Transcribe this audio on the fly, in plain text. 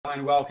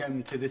and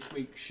welcome to this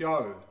week's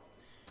show.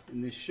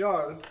 In this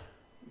show,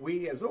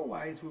 we, as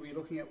always, will be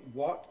looking at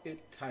what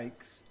it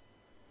takes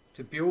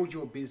to build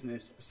your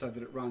business so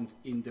that it runs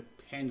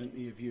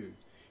independently of you.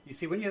 You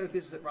see, when you have a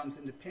business that runs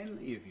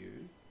independently of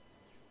you,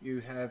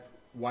 you have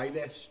way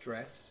less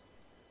stress,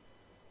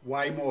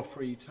 way more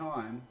free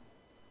time,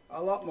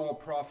 a lot more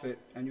profit,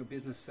 and your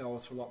business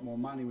sells for a lot more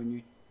money when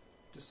you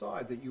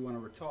decide that you want to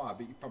retire,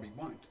 but you probably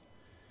won't,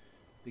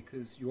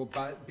 because your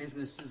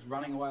business is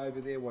running away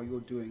over there while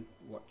you're doing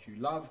what you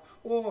love,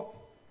 or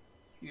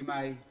you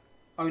may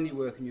only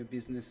work in your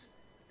business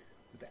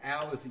with the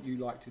hours that you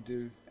like to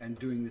do and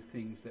doing the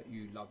things that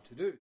you love to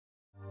do.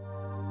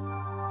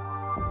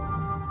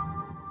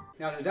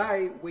 Now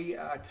today we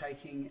are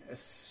taking a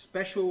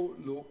special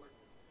look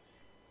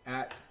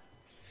at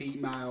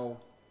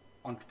female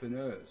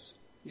entrepreneurs.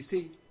 You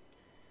see,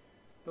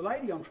 the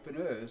lady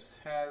entrepreneurs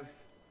have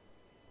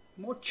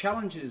more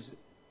challenges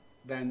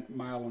than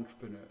male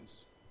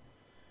entrepreneurs.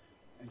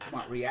 And you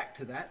might react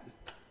to that.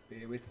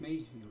 Bear with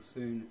me, you'll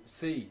soon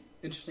see.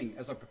 Interesting,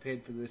 as I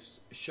prepared for this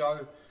show,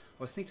 I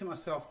was thinking to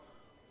myself,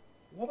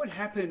 what would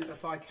happen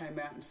if I came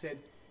out and said,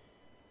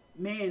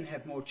 men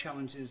have more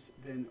challenges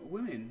than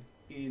women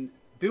in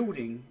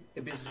building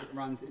a business that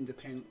runs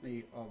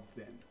independently of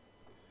them?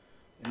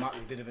 There might be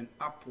a bit of an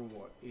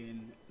uproar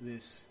in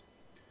this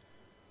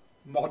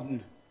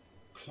modern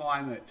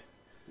climate.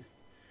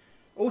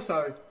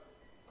 Also,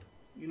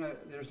 you know,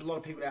 there's a lot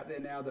of people out there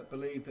now that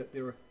believe that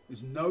there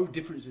is no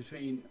difference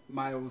between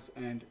males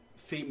and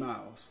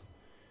females.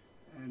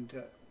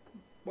 And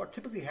what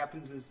typically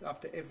happens is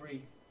after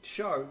every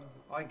show,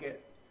 I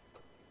get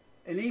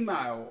an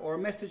email or a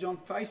message on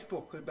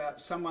Facebook about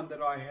someone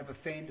that I have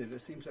offended.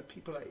 It seems that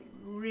people are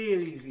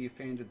really easily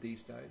offended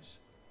these days.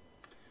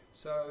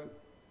 So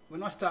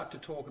when I start to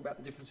talk about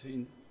the difference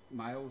between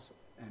males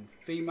and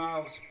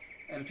females,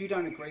 and if you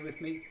don't agree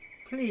with me,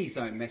 please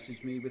don't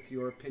message me with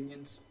your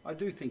opinions. I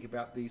do think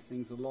about these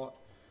things a lot.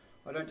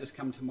 I don't just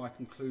come to my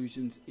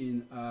conclusions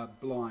in a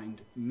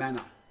blind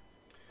manner.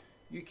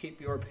 You keep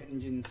your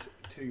opinions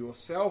to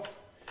yourself.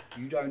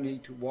 You don't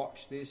need to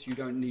watch this. You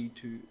don't need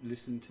to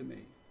listen to me.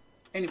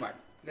 Anyway,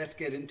 let's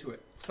get into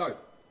it. So,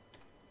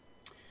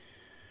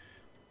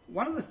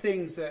 one of the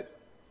things that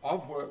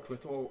I've worked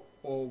with, or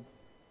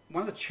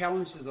one of the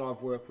challenges that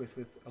I've worked with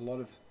a lot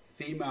of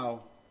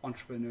female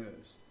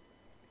entrepreneurs,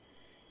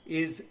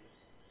 is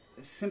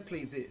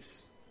simply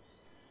this.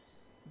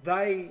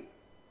 They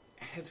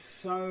have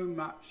so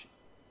much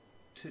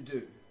to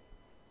do.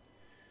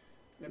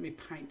 Let me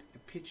paint a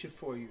picture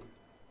for you.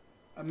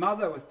 A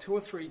mother with 2 or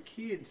 3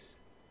 kids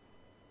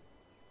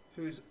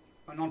who's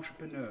an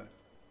entrepreneur.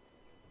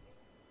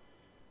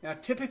 Now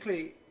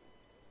typically,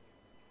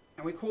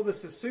 and we call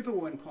this a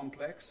superwoman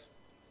complex,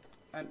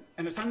 and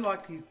it's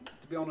unlikely,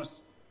 to be honest,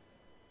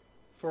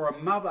 for a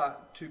mother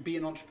to be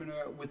an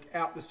entrepreneur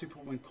without the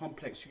superwoman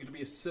complex. You've got to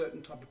be a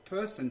certain type of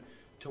person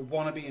to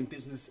want to be in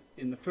business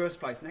in the first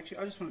place. And actually,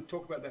 I just want to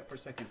talk about that for a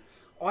second.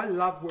 I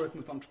love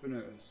working with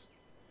entrepreneurs.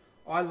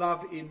 I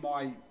love in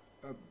my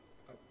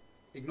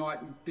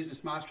Ignite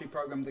Business Mastery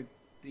program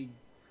the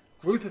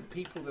group of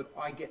people that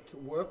I get to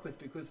work with,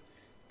 because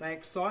they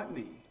excite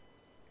me.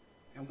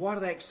 And why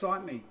do they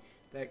excite me?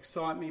 They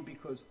excite me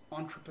because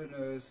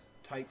entrepreneurs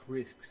take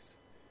risks.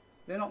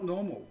 They're not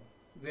normal.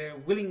 They're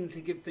willing to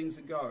give things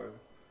a go.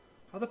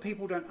 Other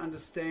people don't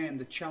understand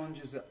the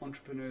challenges that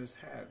entrepreneurs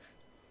have.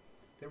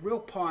 They're real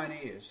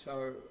pioneers.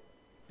 So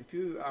if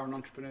you are an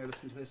entrepreneur,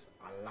 listen to this,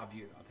 I love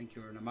you. I think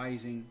you're an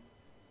amazing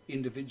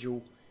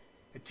individual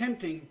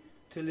attempting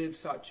to live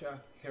such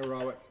a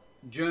heroic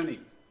journey.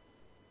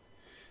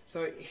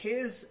 So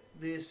here's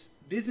this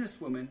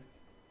businesswoman,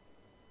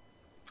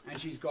 and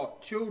she's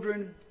got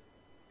children,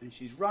 and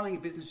she's running a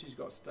business, she's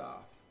got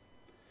staff.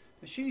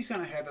 And she's going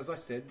to have, as I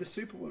said, the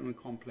superwoman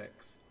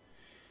complex.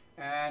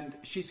 And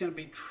she's going to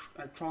be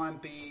try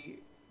and be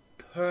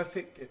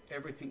perfect at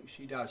everything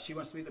she does. She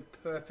wants to be the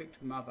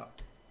perfect mother.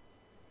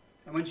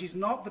 And when she's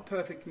not the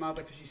perfect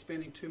mother because she's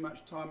spending too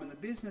much time in the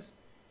business,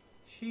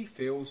 she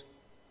feels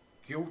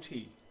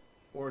guilty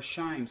or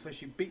ashamed. So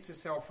she beats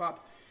herself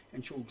up,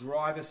 and she'll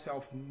drive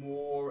herself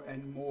more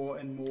and more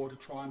and more to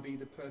try and be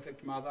the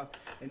perfect mother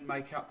and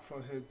make up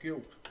for her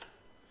guilt.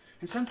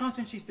 And sometimes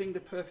when she's being the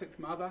perfect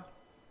mother,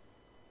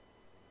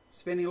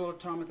 spending a lot of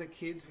time with her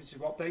kids, which is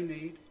what they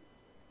need,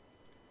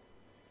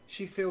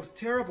 she feels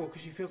terrible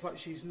because she feels like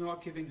she's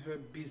not giving her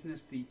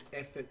business the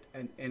effort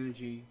and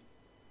energy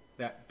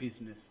that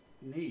business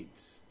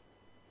needs.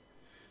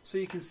 So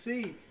you can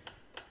see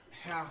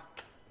how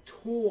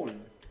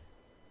torn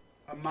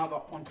a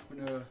mother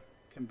entrepreneur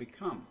can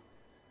become.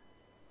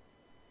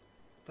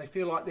 They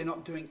feel like they're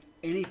not doing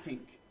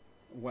anything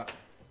well.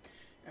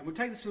 And we'll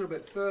take this a little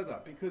bit further,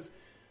 because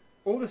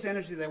all this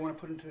energy they want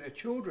to put into their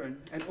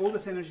children and all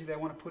this energy they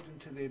want to put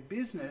into their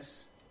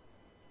business,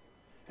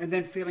 and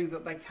then feeling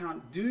that they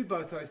can't do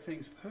both those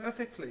things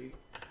perfectly,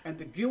 and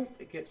the guilt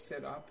that gets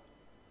set up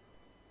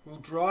will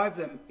drive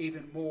them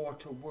even more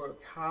to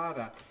work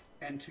harder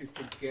and to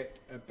forget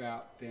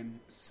about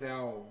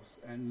themselves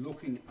and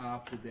looking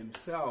after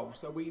themselves.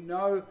 So we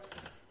know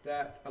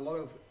that a lot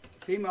of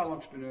female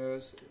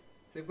entrepreneurs,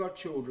 if they've got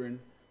children,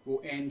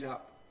 will end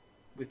up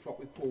with what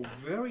we call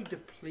very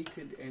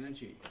depleted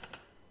energy.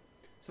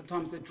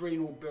 Sometimes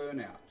adrenal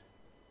burnout,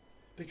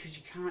 because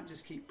you can't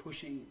just keep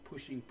pushing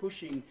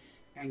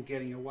and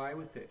getting away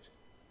with it.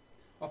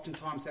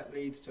 Oftentimes that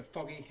leads to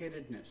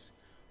foggy-headedness,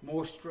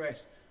 more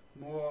stress,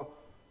 more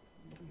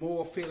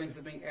feelings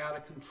of being out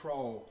of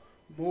control,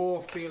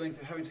 more feelings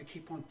of having to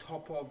keep on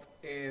top of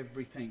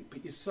everything.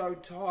 But you're so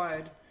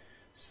tired,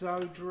 so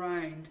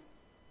drained,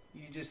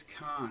 you just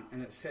can't.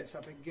 And it sets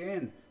up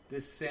again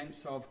this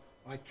sense of,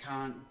 I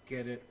can't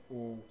get it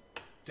all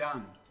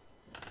done.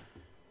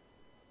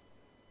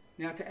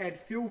 Now, to add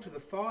fuel to the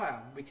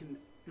fire, we can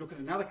look at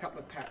another couple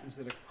of patterns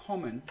that are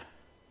common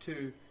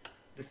to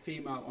the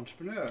female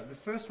entrepreneur. The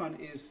first one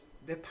is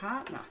their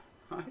partner,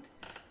 right?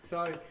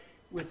 So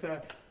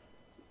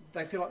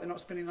they feel like they're not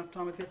spending enough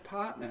time with their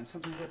partner, and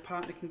sometimes their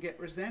partner can get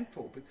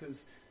resentful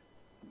because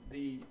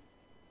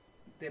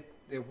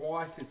their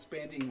wife is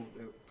spending, or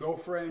their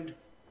girlfriend,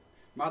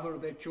 mother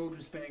of their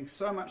children, spending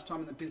so much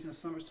time in the business,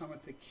 so much time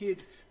with the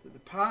kids, that the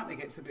partner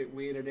gets a bit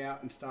weirded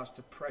out and starts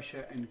to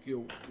pressure and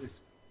guilt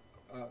this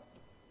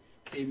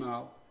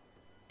female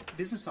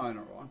business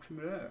owner or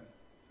entrepreneur.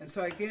 And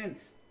so again,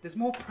 there's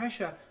more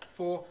pressure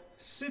for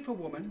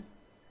Superwoman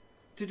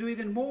to do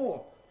even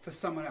more for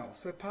someone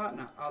else, her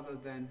partner, other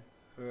than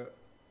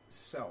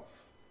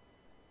herself.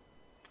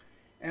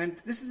 And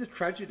this is a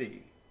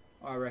tragedy,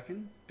 I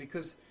reckon,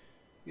 because,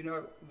 you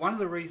know, one of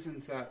the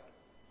reasons that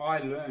I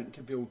learned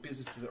to build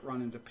businesses that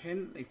run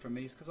independently from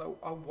me is because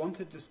I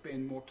wanted to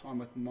spend more time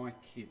with my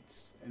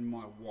kids and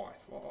my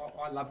wife.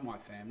 I love my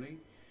family.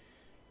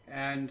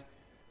 And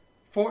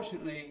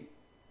fortunately,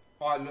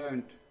 I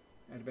learned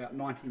at about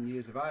 19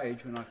 years of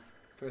age when I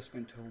first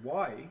went to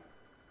Hawaii,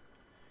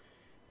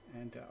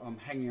 and I'm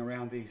hanging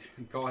around these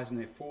guys in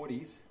their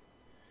 40s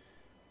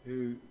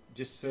who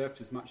just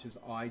surfed as much as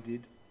I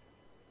did.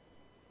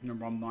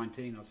 Remember, I'm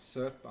 19, I was a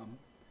surf bum.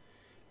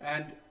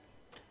 And,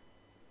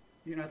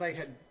 you know, they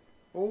had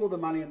all the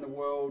money in the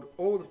world,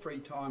 all the free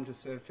time to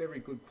surf every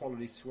good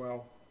quality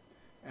swell,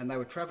 and they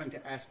were travelling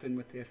to Aspen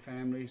with their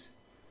families.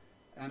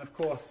 And of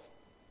course,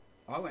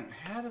 I went,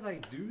 how do they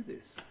do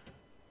this?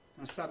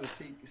 And I started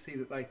to see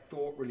that they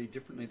thought really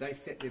differently. They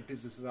set their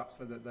businesses up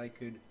so that they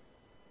could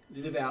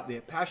live out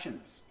their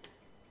passions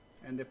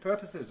and their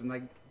purposes, and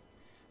they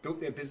built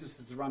their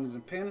businesses to run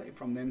independently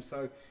from them,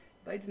 so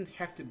they didn't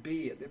have to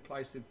be at their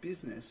place of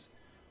business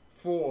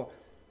for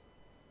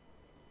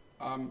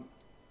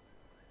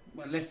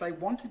unless they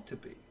wanted to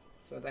be.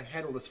 So they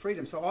had all this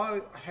freedom. So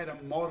I had a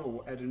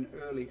model at an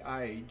early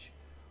age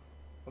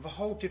of a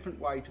whole different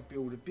way to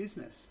build a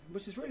business,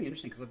 which is really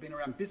interesting because I've been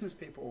around business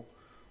people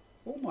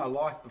all my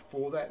life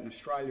before that in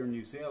Australia and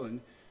New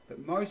Zealand,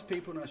 but most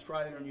people in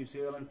Australia and New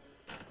Zealand,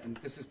 and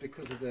this is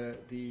because of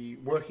the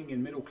working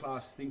in middle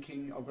class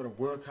thinking, I've got to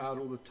work hard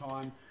all the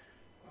time,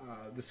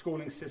 the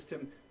schooling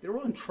system, they're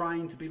all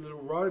trained to be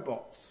little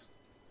robots,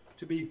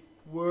 to be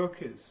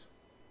workers.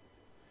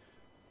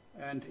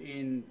 And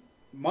in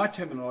my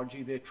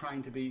terminology, they're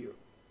trained to be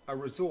a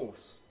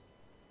resource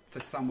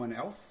for someone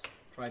else,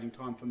 trading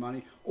time for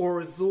money, or a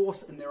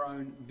resource in their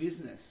own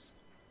business.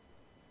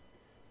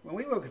 When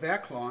we work with our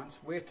clients,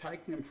 we're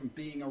taking them from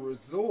being a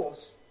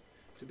resource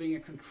to being a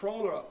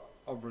controller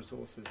of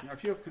resources. Now,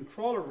 if you're a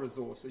controller of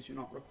resources, you're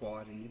not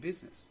required in your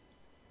business.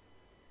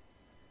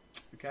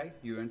 Okay?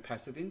 You earn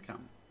passive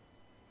income,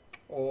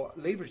 or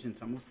leveraged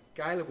income, or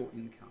scalable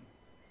income.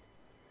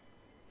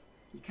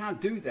 You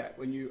can't do that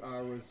when you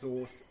are a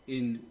resource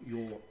in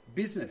your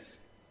business.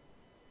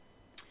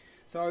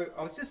 So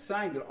I was just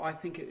saying that I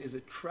think it is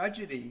a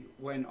tragedy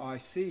when I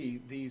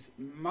see these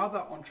mother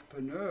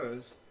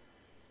entrepreneurs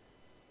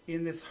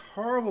in this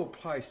horrible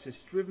place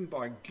that's driven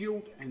by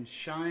guilt and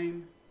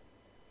shame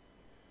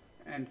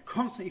and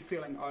constantly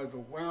feeling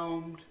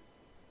overwhelmed,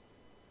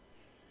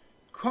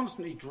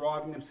 constantly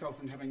driving themselves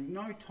and having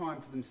no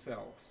time for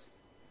themselves.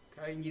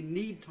 Okay? And you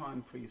need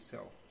time for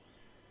yourself.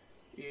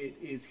 It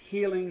is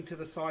healing to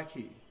the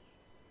psyche.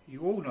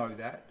 You all know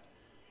that.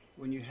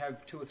 When you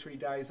have 2 or 3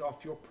 days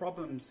off, your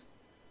problems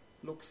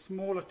look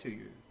smaller to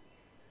you.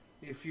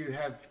 If you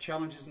have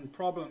challenges and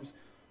problems,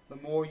 the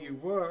more you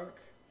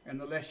work and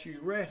the less you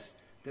rest,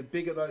 the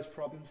bigger those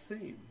problems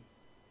seem.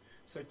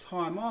 So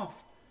time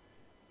off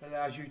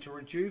allows you to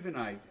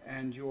rejuvenate,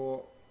 and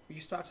you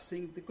start to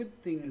see the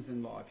good things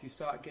in life. You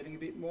start getting a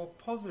bit more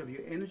positive.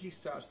 Your energy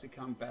starts to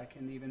come back,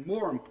 and even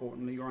more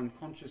importantly, your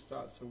unconscious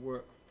starts to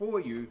work for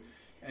you,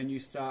 and you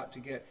start to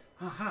get,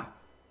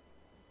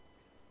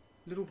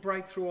 little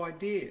breakthrough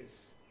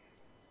ideas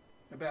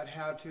about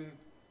how to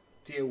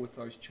deal with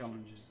those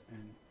challenges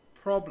and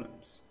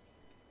problems.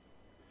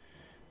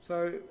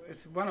 So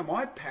it's one of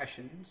my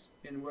passions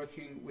in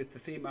working with the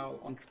female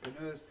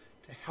entrepreneurs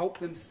to help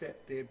them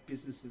set their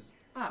businesses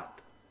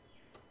up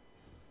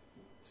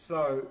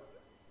so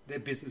their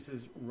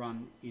businesses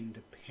run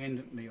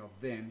independently of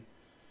them.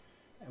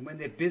 And when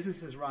their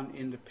businesses run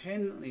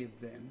independently of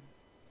them,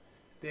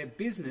 their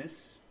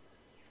business,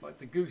 like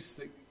the goose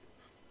that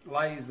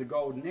lays the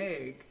golden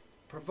egg,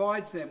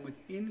 provides them with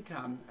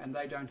income, and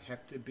they don't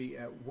have to be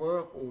at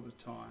work all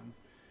the time,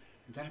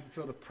 and don't have to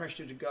feel the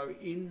pressure to go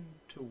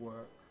into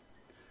work.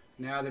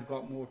 Now they've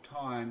got more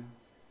time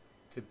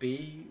to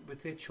be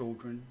with their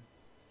children,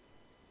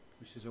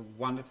 which is a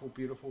wonderful,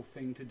 beautiful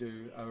thing to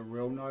do, a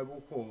real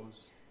noble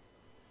cause.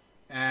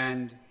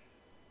 And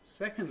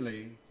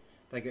secondly,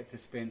 they get to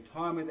spend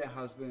time with their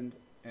husband,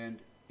 and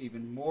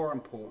even more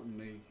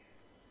importantly,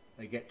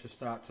 they get to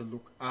start to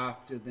look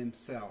after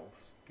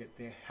themselves, get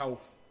their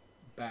health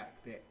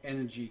back, their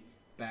energy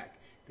back,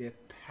 their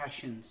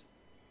passions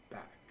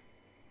back.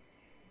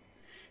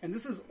 And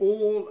this is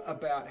all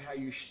about how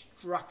you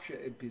structure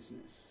a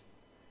business,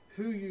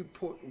 who you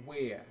put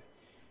where,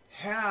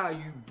 how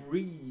you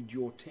breed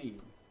your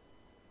team.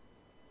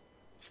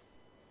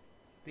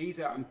 These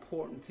are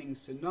important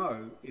things to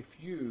know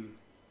if you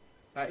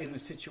are in the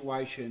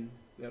situation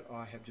that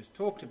I have just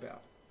talked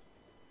about.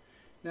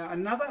 Now,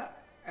 another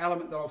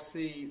element that I'll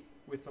see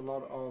with a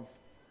lot of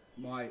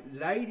my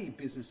lady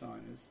business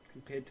owners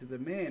compared to the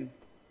men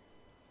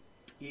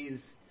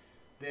is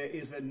there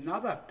is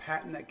another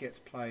pattern that gets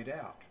played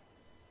out.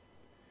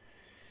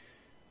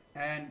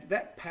 And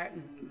that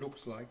pattern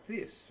looks like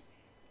this.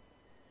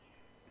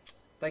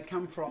 They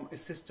come from a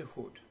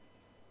sisterhood.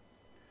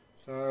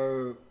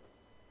 So,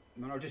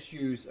 I'll just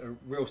use a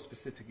real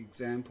specific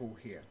example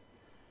here.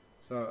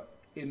 So,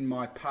 in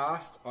my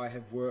past, I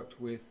have worked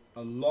with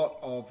a lot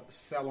of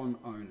salon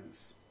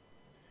owners.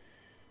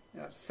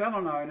 Now,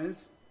 salon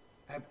owners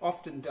have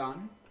often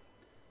done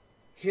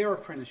hair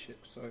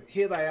apprenticeships. So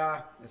here they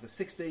are as a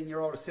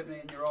 16-year-old, a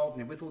 17-year-old, and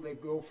they're with all their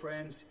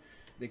girlfriends.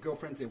 Their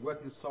girlfriends, they're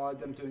working beside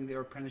them doing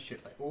their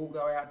apprenticeship. They all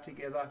go out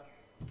together.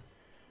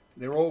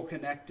 They're all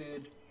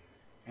connected,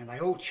 and they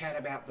all chat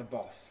about the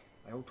boss.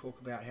 They all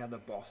talk about how the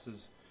boss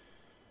is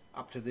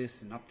up to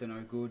this and up to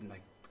no good, and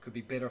they could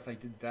be better if they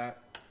did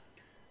that.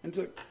 And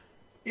so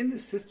in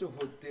this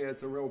sisterhood,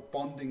 there's a real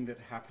bonding that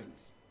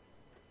happens.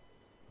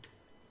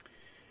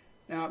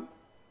 Now,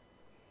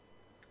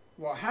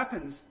 what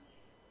happens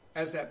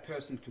as that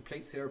person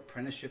completes their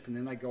apprenticeship and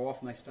then they go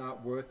off and they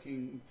start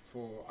working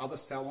for other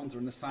salons or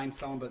in the same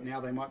salon, but now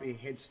they might be a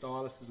head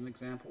stylist as an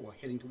example, or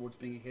heading towards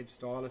being a head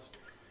stylist.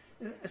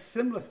 A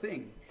similar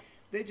thing.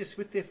 They're just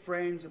with their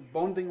friends,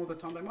 bonding all the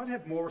time. They might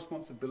have more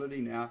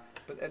responsibility now,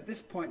 but at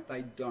this point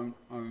they don't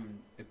own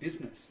a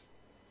business.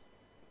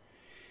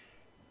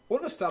 All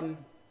of a sudden,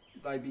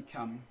 they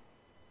become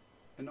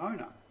an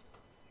owner.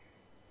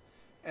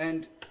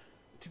 And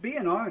to be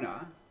an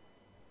owner,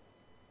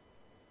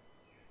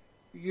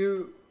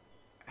 you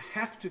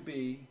have to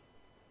be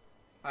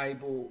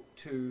able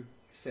to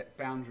set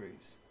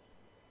boundaries,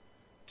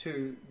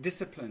 to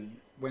discipline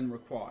when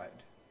required.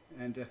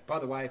 And by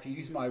the way, if you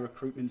use my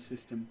recruitment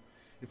system,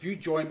 if you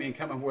join me and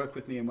come and work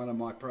with me in one of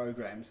my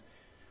programs,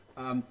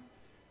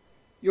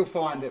 you'll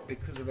find that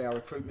because of our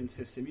recruitment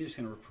system, you're just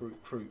going to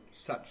recruit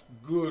such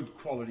good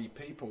quality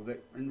people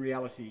that in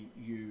reality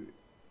you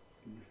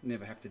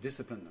never have to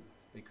discipline them,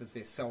 because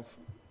they're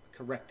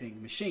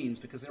self-correcting machines,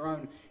 because their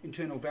own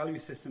internal value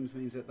systems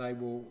means that they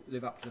will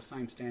live up to the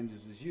same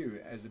standards as you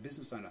as a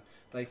business owner.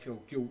 They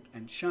feel guilt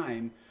and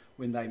shame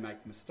when they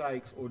make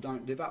mistakes or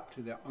don't live up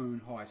to their own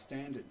high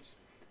standards.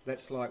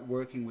 That's like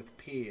working with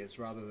peers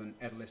rather than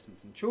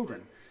adolescents and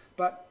children.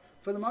 But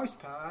for the most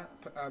part,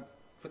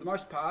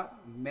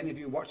 many of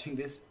you watching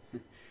this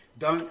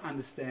don't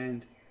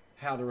understand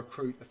how to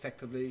recruit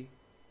effectively.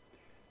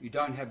 You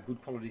don't have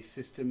good quality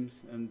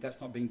systems, and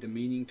that's not being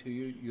demeaning to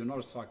you. You're not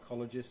a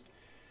psychologist.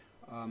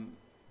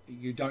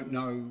 You don't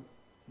know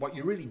what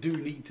you really do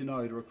need to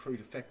know to recruit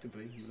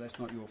effectively. That's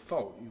not your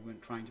fault. You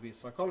weren't trained to be a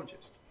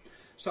psychologist.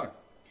 So,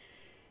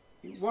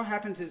 what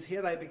happens is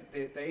here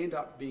they end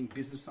up being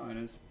business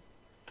owners,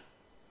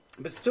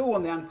 but still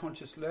on the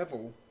unconscious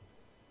level,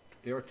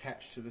 they're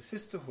attached to the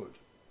sisterhood.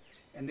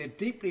 And they're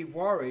deeply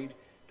worried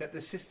that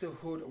the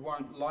sisterhood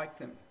won't like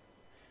them.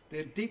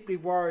 They're deeply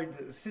worried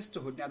that the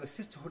sisterhood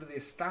of their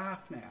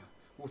staff now,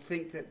 will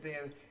think that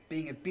they're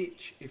being a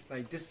bitch if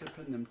they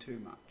discipline them too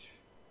much.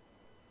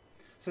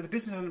 So the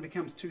business owner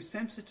becomes too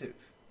sensitive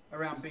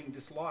around being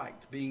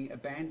disliked, being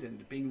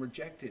abandoned, being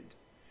rejected.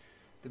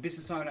 The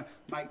business owner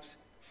makes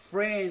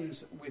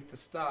friends with the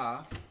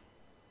staff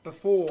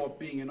before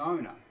being an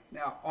owner.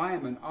 Now, I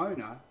am an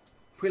owner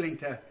willing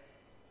to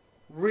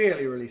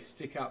really, really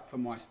stick up for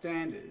my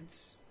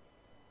standards,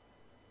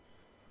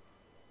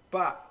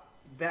 but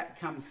that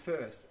comes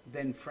first,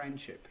 then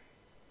friendship.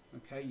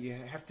 Okay, you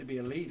have to be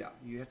a leader.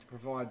 You have to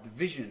provide the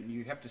vision.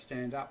 You have to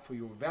stand up for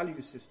your value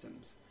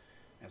systems.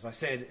 As I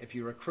said, if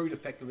you recruit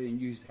effectively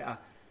and use our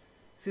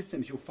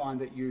systems, you'll find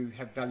that you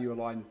have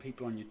value-aligned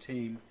people on your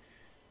team,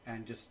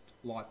 and just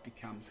life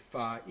becomes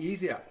far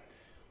easier.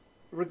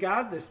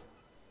 Regardless,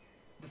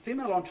 the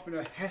female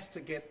entrepreneur has to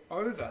get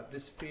over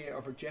this fear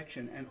of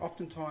rejection, and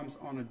oftentimes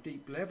on a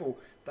deep level,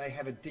 they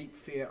have a deep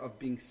fear of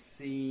being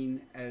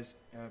seen as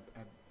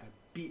a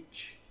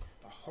bitch,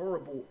 a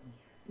horrible,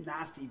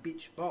 nasty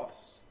bitch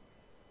boss.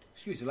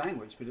 Excuse the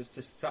language, but it's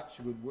just such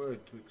a good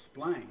word to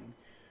explain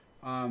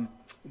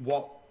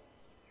what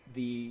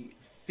the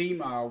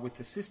female with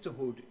the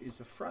sisterhood is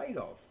afraid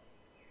of.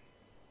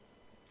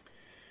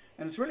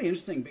 And it's really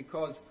interesting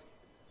because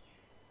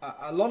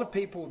a lot of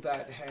people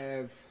that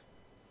have,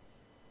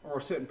 or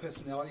a certain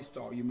personality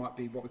style, you might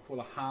be what we call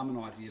a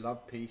harmonizer. You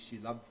love peace, you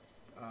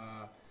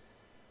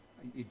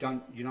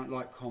don't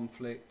like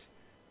conflict,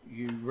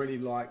 you really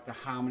like the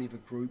harmony of a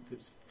group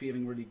that's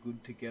feeling really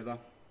good together.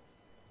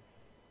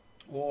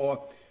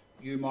 Or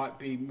you might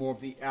be more of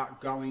the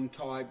outgoing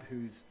type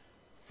who's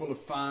full of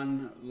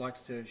fun,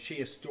 likes to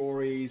share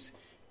stories,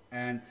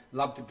 and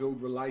love to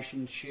build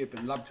relationship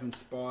and love to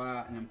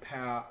inspire and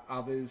empower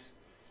others.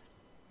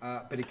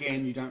 But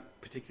again, you don't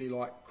particularly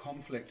like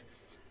conflict.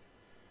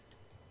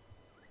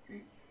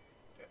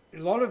 A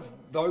lot of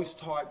those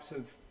types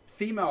of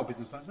female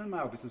business owners, and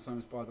male business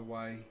owners, by the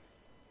way,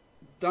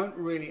 don't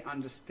really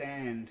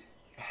understand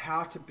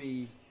how to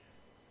be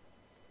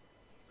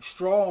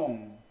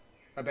strong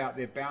about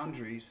their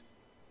boundaries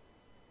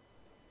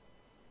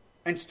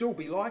and still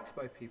be liked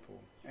by people.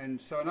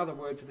 And so another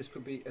word for this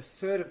could be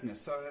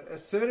assertiveness. So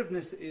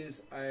assertiveness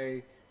is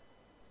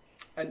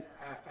an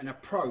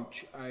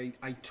approach,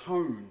 a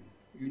tone.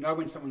 You know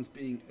when someone's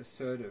being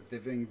assertive. They're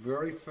being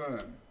very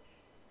firm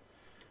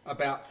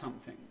about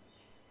something.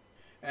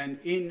 And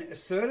in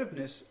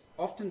assertiveness,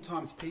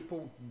 oftentimes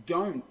people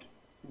don't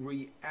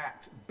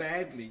react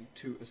badly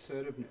to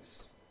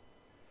assertiveness.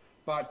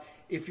 But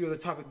if you're the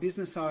type of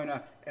business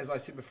owner, as I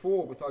said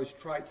before, with those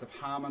traits of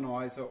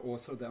harmonizer or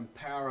sort of the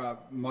empowerer,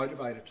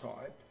 motivator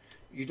type,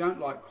 you don't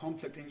like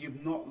conflict and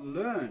you've not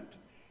learned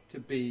to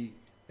be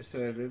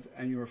assertive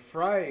and you're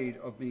afraid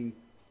of being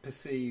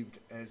perceived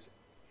as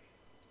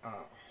a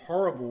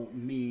horrible,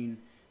 mean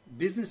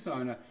business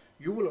owner,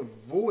 you will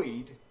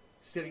avoid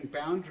setting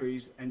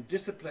boundaries and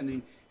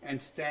disciplining and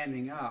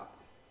standing up,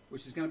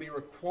 which is going to be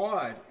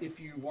required if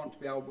you want to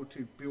be able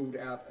to build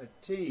out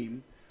a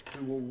team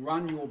who will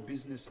run your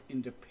business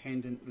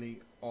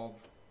independently of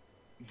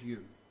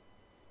you.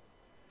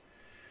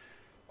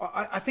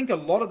 I think a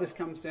lot of this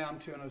comes down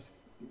to, and it was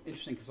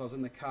interesting because I was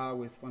in the car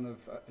with one of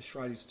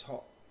Australia's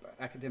top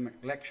academic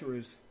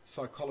lecturers,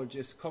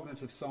 psychologists,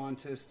 cognitive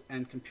scientists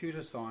and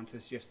computer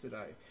scientists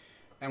yesterday.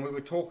 And we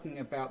were talking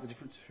about the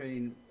difference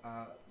between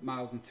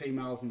males and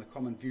females and the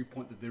common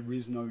viewpoint that there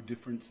is no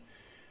difference.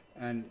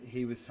 And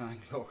he was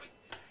saying, look,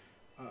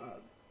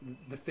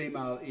 the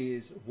female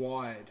is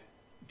wired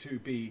to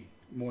be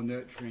more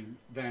nurturing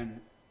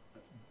than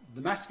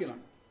the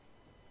masculine.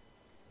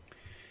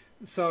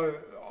 So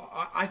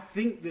I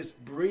think this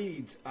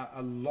breeds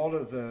a lot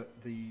of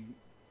the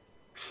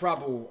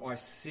trouble I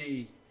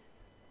see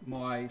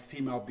my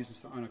female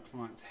business owner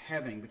clients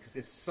having, because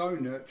they're so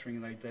nurturing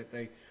and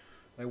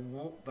they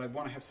want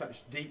to have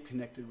such deep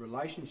connected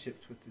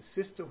relationships with the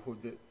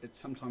sisterhood that it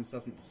sometimes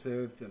doesn't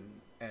serve them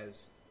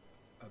as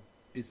a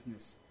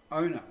business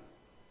owner.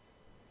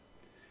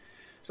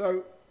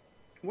 So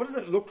what does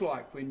it look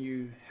like when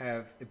you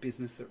have a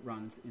business that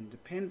runs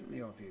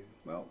independently of you?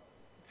 Well,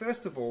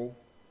 first of all,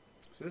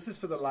 so this is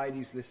for the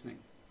ladies listening,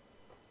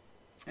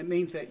 it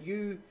means that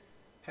you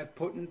have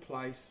put in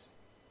place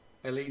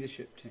a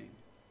leadership team.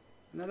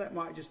 Now that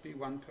might just be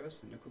one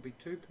person, it could be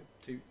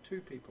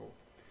two people.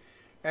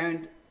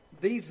 And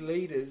these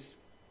leaders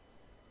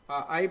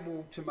are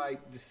able to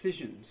make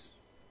decisions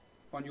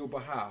on your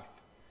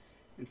behalf.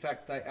 In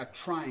fact, they are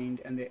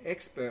trained and they're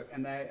expert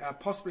and they are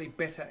possibly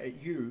better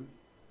at you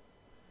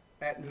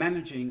at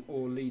managing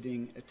or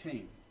leading a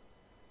team.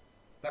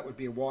 That would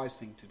be a wise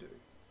thing to do.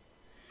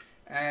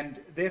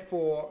 And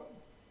therefore,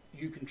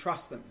 you can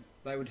trust them.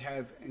 They would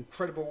have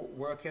incredible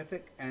work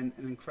ethic and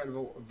an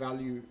incredible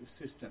value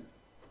system.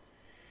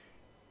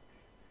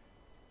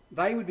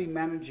 They would be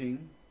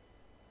managing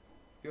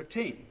your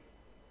team.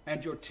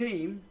 And your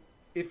team,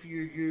 if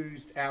you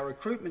used our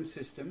recruitment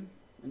system,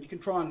 and you can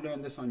try and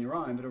learn this on your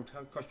own, but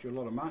it'll cost you a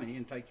lot of money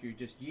and take you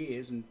just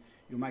years and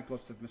you'll make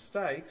lots of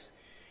mistakes.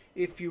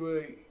 If you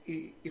were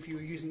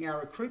using our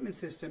recruitment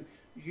system,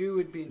 you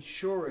would be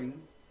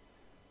ensuring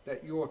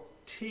that your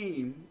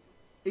team,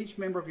 each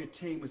member of your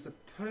team, was the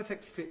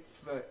perfect fit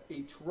for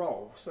each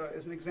role. So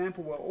as an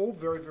example, we're all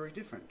very, very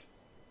different.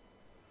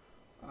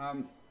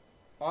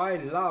 I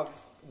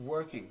love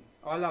working.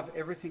 I love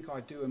everything I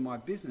do in my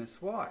business.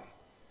 Why?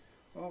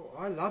 Well,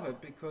 I love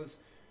it because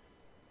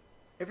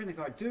everything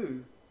I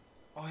do,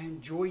 I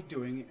enjoy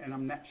doing and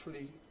I'm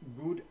naturally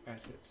good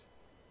at it.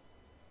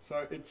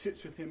 So it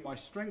sits within my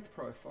strength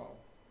profile.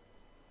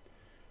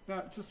 Now,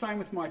 it's the same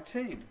with my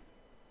team.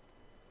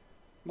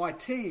 My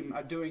team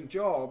are doing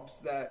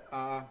jobs that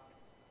are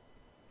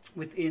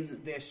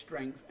within their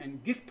strength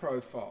and gift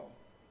profile.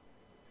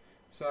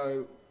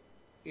 So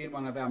in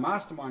one of our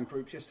mastermind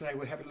groups yesterday,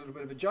 we had a little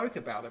bit of a joke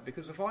about it,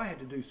 because if I had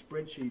to do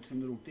spreadsheets and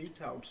little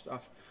detailed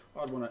stuff,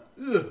 I'd want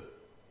to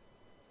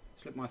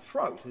slip my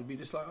throat. It'd be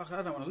just like,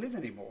 I don't want to live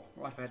anymore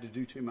if I had to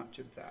do too much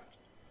of that.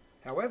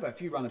 However, if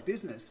you run a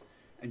business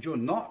and you're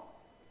not,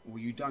 or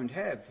you don't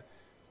have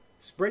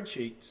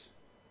spreadsheets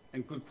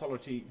and good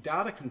quality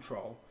data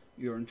control,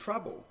 you're in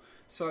trouble.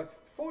 So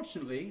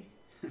fortunately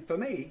for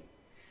me,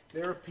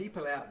 there are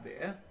people out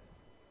there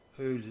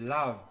who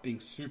love being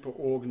super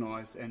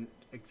organised and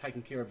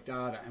taking care of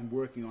data and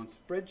working on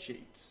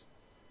spreadsheets.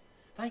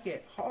 They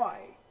get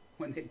high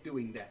when they're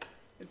doing that.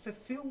 It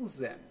fulfills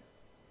them.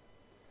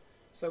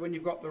 So when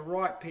you've got the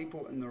right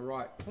people in the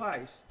right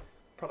place,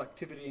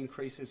 productivity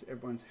increases,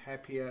 everyone's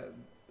happier,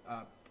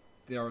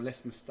 there are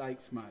less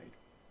mistakes made.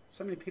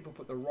 So many people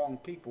put the wrong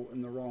people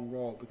in the wrong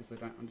role because they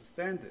don't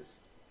understand this.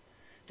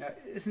 Now,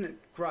 isn't it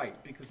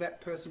great? Because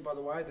that person, by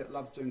the way, that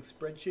loves doing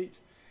spreadsheets,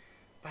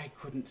 they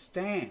couldn't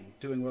stand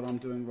doing what I'm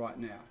doing right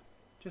now.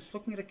 Just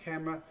looking at a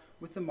camera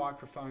with the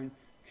microphone,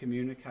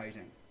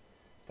 communicating.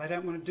 They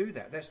don't want to do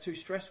that. That's too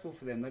stressful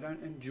for them. They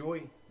don't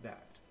enjoy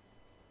that.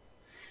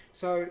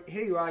 So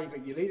here you are, you've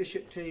got your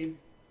leadership team,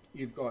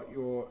 you've got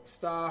your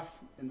staff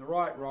in the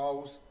right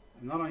roles,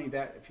 and not only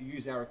that, if you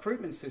use our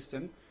recruitment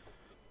system,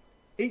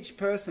 each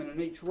person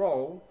in each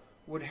role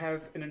would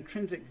have an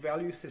intrinsic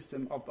value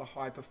system of the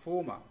high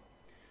performer.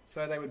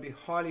 So they would be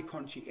highly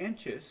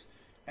conscientious,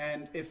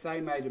 and if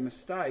they made a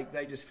mistake,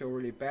 they just feel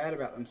really bad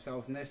about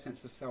themselves, and their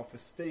sense of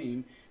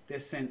self-esteem, their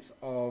sense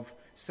of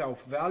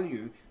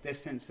self-value, their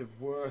sense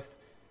of worth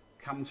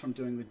comes from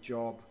doing the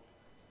job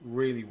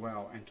really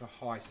well and to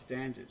high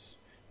standards.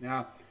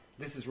 Now,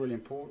 this is really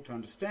important to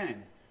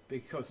understand,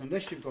 because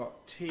unless you've got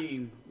a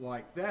team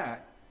like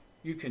that,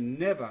 you can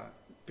never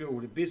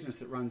build a business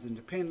that runs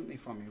independently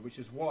from you, which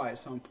is why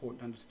it's so important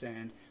to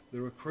understand the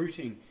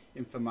recruiting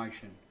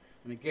information.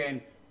 And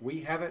again,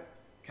 we have it.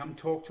 Come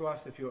talk to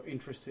us if you're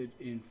interested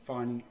in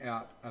finding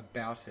out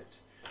about it,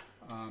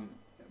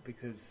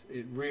 because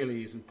it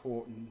really is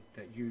important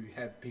that you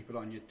have people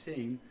on your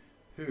team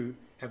who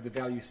have the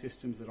value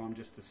systems that I'm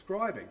just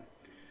describing.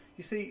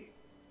 You see,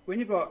 when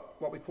you've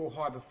got what we call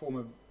high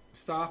performer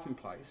staff in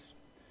place,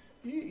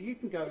 you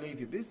can go leave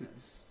your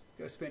business,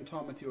 go spend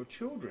time with your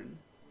children,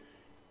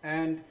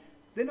 and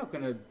they're not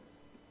going to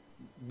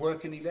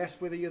work any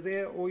less whether you're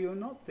there or you're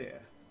not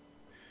there.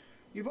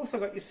 You've also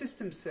got your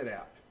systems set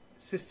out.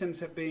 Systems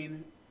have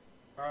been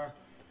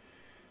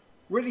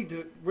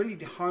really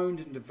honed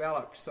and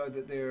developed so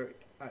that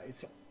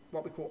it's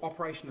what we call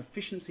operation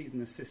efficiencies in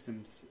the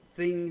systems.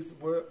 Things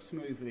work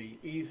smoothly,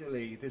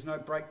 easily. There's no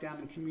breakdown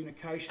in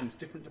communications.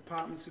 Different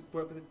departments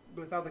work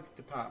with other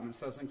departments.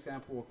 So as an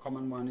example, a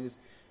common one is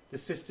the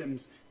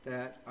systems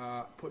that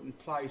are put in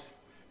place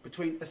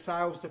between a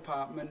sales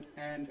department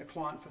and a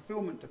client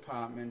fulfillment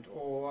department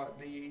or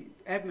the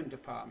admin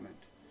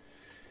department.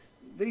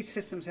 These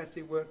systems have to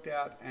be worked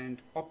out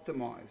and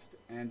optimized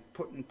and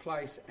put in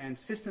place, and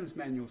systems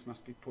manuals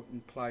must be put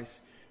in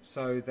place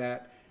so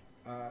that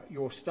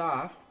your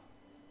staff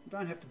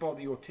don't have to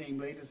bother your team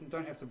leaders and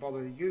don't have to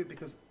bother you,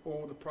 because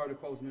all the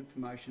protocols and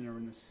information are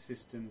in the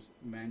systems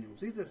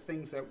manuals. These are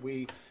things that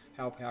we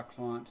help our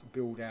clients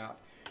build out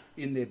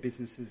in their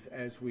businesses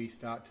as we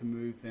start to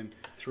move them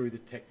through the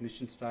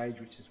technician stage,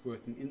 which is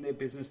working in their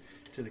business,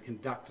 to the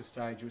conductor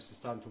stage, which is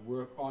starting to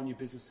work on your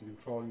business and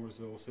controlling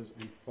resources,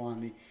 and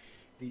finally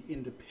the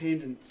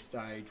independent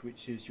stage,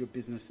 which is your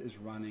business is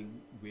running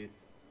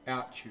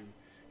without you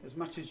as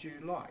much as you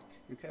like.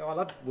 Okay, I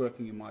love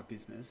working in my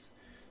business,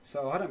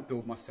 so I don't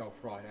build myself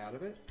right out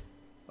of it.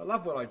 I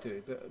love what I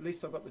do, but at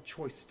least I've got the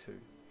choice to.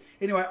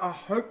 Anyway, I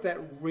hope that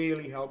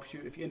really helps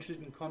you. If you're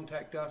interested in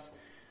contact us,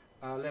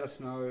 let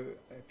us know.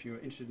 If you're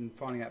interested in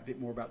finding out a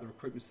bit more about the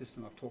recruitment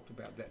system, I've talked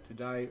about that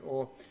today.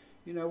 Or,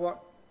 you know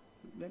what,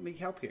 let me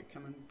help you.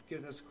 Come and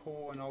give us a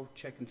call and I'll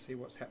check and see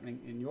what's happening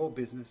in your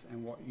business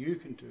and what you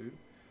can do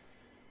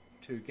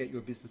to get your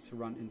business to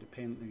run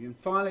independently. And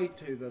finally,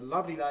 to the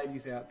lovely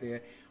ladies out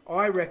there,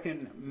 I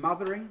reckon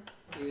mothering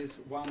is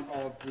one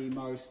of the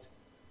most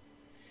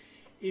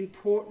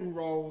important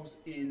roles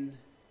in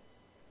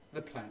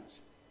the planet,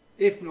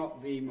 if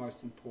not the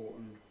most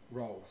important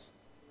roles.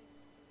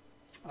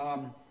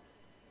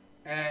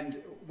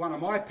 And one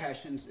of my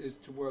passions is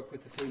to work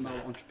with the female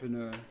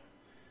entrepreneur,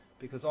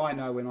 because I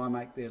know when I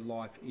make their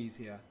life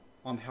easier,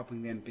 I'm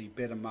helping them be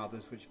better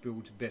mothers, which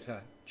builds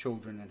better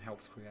children and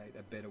helps create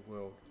a better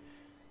world.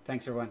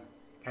 Thanks everyone.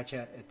 Catch you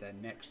at the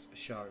next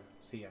show.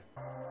 See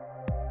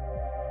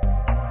ya.